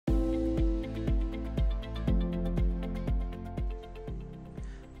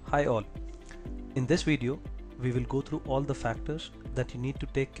Hi all. In this video, we will go through all the factors that you need to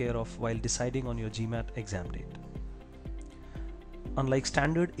take care of while deciding on your GMAT exam date. Unlike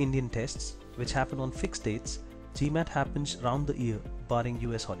standard Indian tests, which happen on fixed dates, GMAT happens round the year barring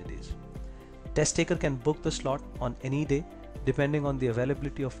US holidays. Test taker can book the slot on any day depending on the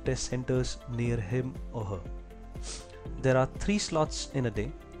availability of test centers near him or her. There are 3 slots in a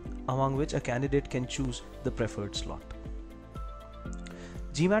day, among which a candidate can choose the preferred slot.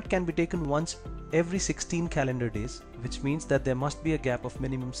 GMAT can be taken once every 16 calendar days, which means that there must be a gap of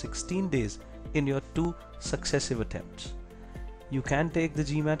minimum 16 days in your 2 successive attempts. You can take the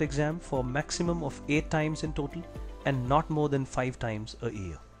GMAT exam for maximum of 8 times in total and not more than 5 times a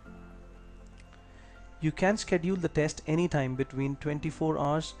year. You can schedule the test anytime between 24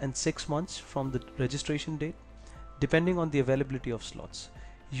 hours and 6 months from the registration date, depending on the availability of slots.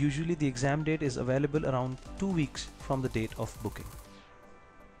 Usually the exam date is available around 2 weeks from the date of booking.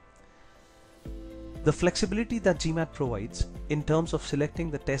 The flexibility that GMAT provides in terms of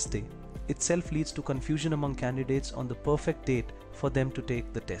selecting the test day itself leads to confusion among candidates on the perfect date for them to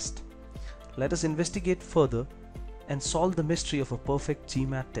take the test. Let us investigate further and solve the mystery of a perfect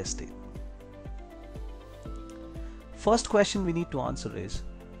GMAT test date. First question we need to answer is,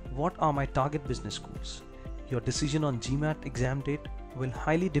 what are my target business schools? Your decision on GMAT exam date will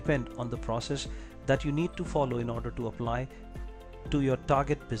highly depend on the process that you need to follow in order to apply to your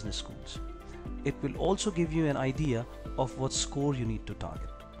target business schools. It will also give you an idea of what score you need to target.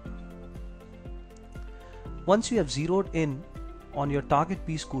 Once you have zeroed in on your target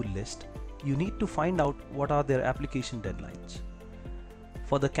B school list, you need to find out what are their application deadlines.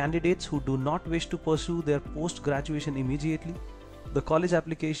 For the candidates who do not wish to pursue their post-graduation immediately, the college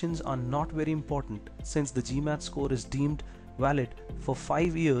applications are not very important since the GMAT score is deemed valid for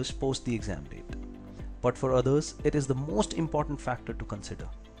 5 years post the exam date. But for others, it is the most important factor to consider.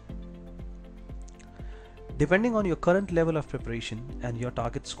 Depending on your current level of preparation and your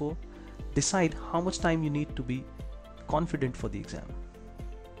target score, decide how much time you need to be confident for the exam.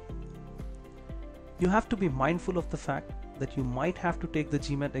 You have to be mindful of the fact that you might have to take the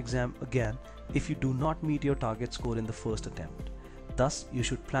GMAT exam again if you do not meet your target score in the first attempt. Thus, you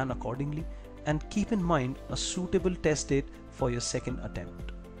should plan accordingly and keep in mind a suitable test date for your second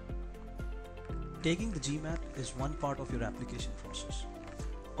attempt. Taking the GMAT is one part of your application process.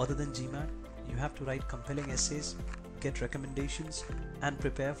 Other than GMAT, you have to write compelling essays, get recommendations, and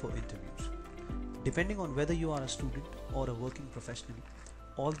prepare for interviews. Depending on whether you are a student or a working professional,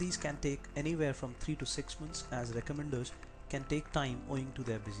 all these can take anywhere from 3 to 6 months, as recommenders can take time owing to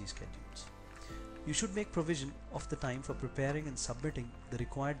their busy schedules. You should make provision of the time for preparing and submitting the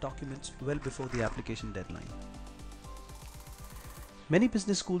required documents well before the application deadline. Many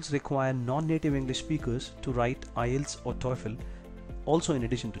business schools require non-native English speakers to write IELTS or TOEFL, also in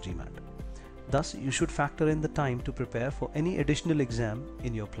addition to GMAT. Thus, you should factor in the time to prepare for any additional exam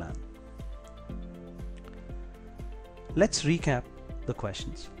in your plan. Let's recap the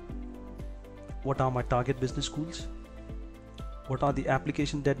questions. What are my target business schools? What are the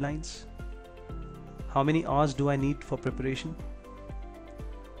application deadlines? How many hours do I need for preparation?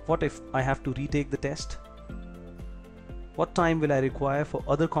 What if I have to retake the test? What time will I require for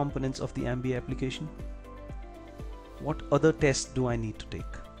other components of the MBA application? What other tests do I need to take?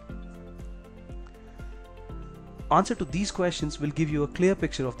 Answer to these questions will give you a clear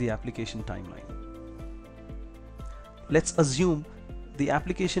picture of the application timeline. Let's assume the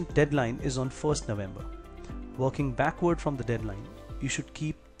application deadline is on 1st November. Working backward from the deadline, you should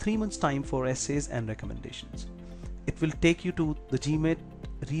keep 3 months time for essays and recommendations. It will take you to the GMAT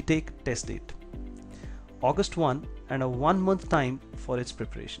retake test date, August 1, and a 1 month time for its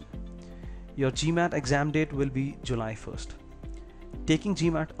preparation. Your GMAT exam date will be July 1st. Taking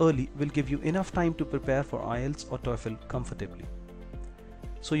GMAT early will give you enough time to prepare for IELTS or TOEFL comfortably.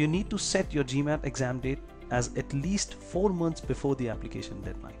 So you need to set your GMAT exam date as at least 4 months before the application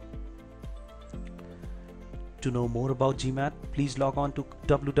deadline. To know more about GMAT, please log on to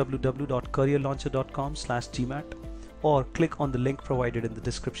www.careerlauncher.com/GMAT or click on the link provided in the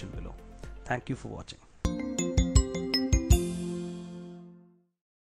description below. Thank you for watching.